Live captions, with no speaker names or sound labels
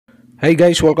Hey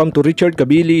guys, welcome to Richard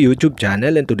Cabile YouTube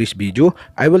channel, and to this video,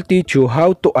 I will teach you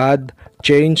how to add,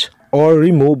 change, or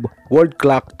remove word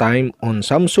clock time on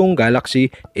Samsung Galaxy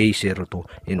A02.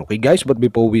 And okay guys, but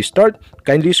before we start,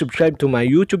 kindly subscribe to my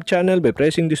YouTube channel by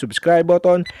pressing the subscribe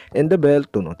button and the bell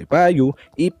to notify you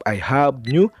if I have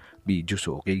new videos.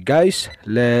 Okay guys,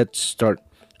 let's start.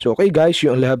 So okay guys,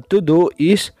 you all have to do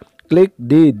is click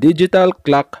the digital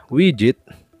clock widget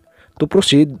to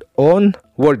proceed on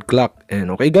word clock.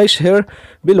 And okay guys, here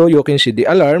below you can see the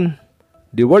alarm,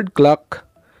 the word clock,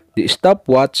 the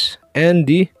stopwatch, and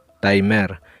the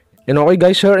timer. And okay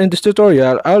guys, here in this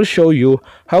tutorial, I'll show you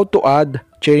how to add,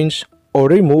 change, or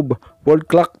remove word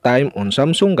clock time on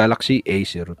Samsung Galaxy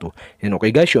A02. And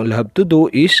okay guys, you all have to do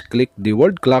is click the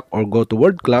word clock or go to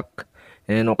word clock.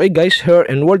 And okay guys, here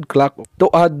in word clock, to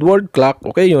add word clock,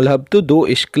 okay, you'll have to do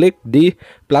is click the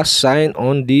plus sign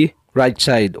on the right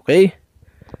side, okay?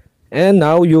 And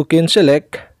now you can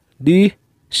select the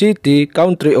city,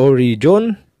 country, or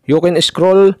region. You can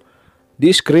scroll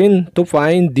the screen to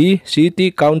find the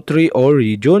city, country, or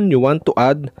region you want to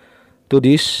add to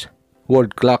this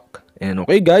word clock. And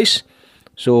okay guys,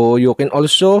 so you can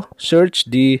also search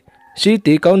the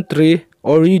city, country,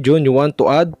 or region you want to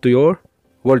add to your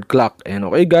word clock. And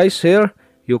okay guys, here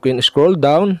you can scroll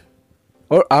down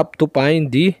or up to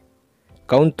find the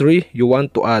country you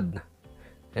want to add.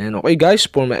 And okay guys,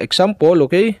 for my example,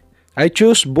 okay, I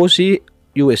choose Boise,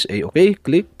 USA. Okay,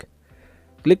 click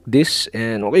this,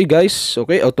 and okay guys,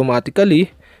 okay,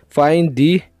 automatically find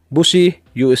the Boise,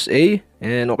 USA.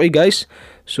 And okay guys,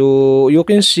 so you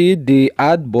can see the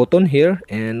add button here,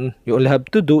 and you all have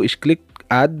to do is click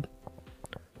add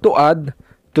to add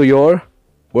to your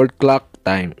word clock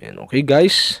time. And okay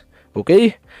guys,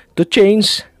 okay, to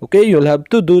change, okay, you'll have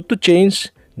to do to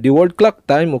change the word clock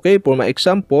time. Okay, for my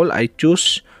example, I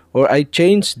choose or I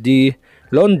change the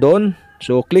London,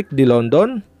 so click the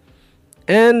London,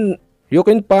 and you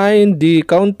can find the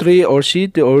country or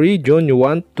city or region you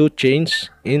want to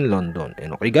change in London.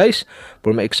 And okay guys,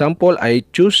 for my example, I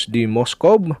choose the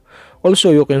Moscow.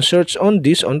 Also, you can search on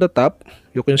this on the top,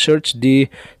 you can search the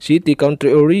city,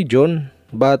 country, or region,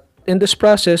 but in this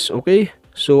process, okay,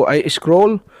 so I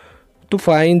scroll to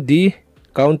find the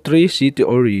country, city,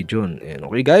 or region. And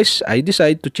okay guys, I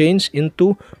decide to change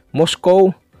into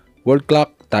Moscow word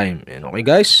clock time. And okay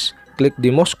guys, click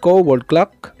the Moscow word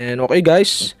clock. And okay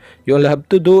guys, you all have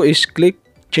to do is click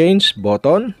change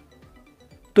button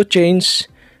to change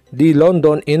the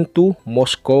London into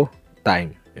Moscow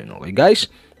time. And okay guys,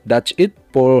 that's it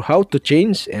for how to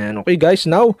change. And okay guys,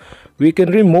 now we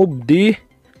can remove the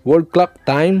word clock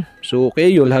time. So okay,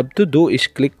 you'll have to do is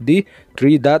click the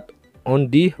three dot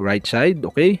on the right side.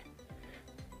 Okay,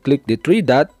 click the three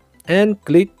dot and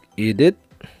click edit.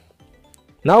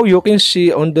 Now you can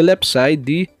see on the left side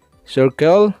the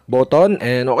circle button.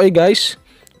 And okay guys,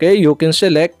 okay, you can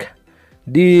select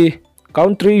the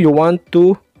country you want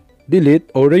to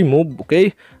delete or remove.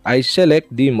 Okay, I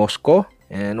select the Moscow.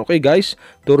 And okay guys,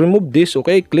 to remove this,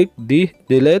 okay, click the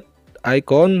delete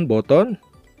icon button.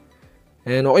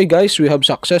 And okay guys, we have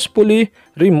successfully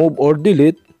removed or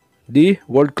delete the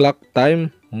word clock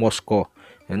time Moscow.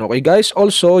 And okay guys,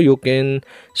 also you can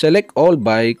select all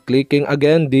by clicking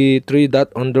again the three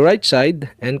dot on the right side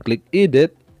and click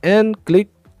edit and click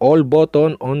all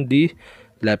button on the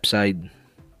left side.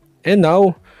 And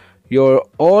now your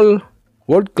all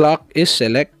word clock is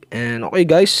select. And okay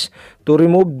guys, to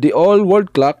remove the all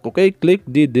word clock, okay, click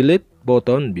the delete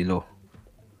button below.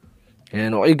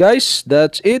 And okay guys,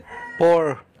 that's it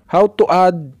for how to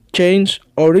add, change,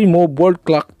 or remove word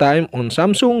clock time on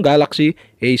Samsung Galaxy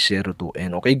A02.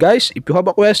 And okay guys, if you have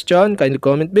a question, kindly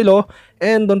comment below,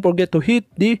 and don't forget to hit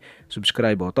the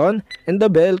subscribe button and the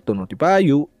bell to notify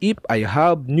you if I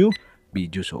have new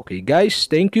videos. Okay guys,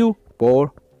 thank you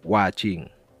for watching.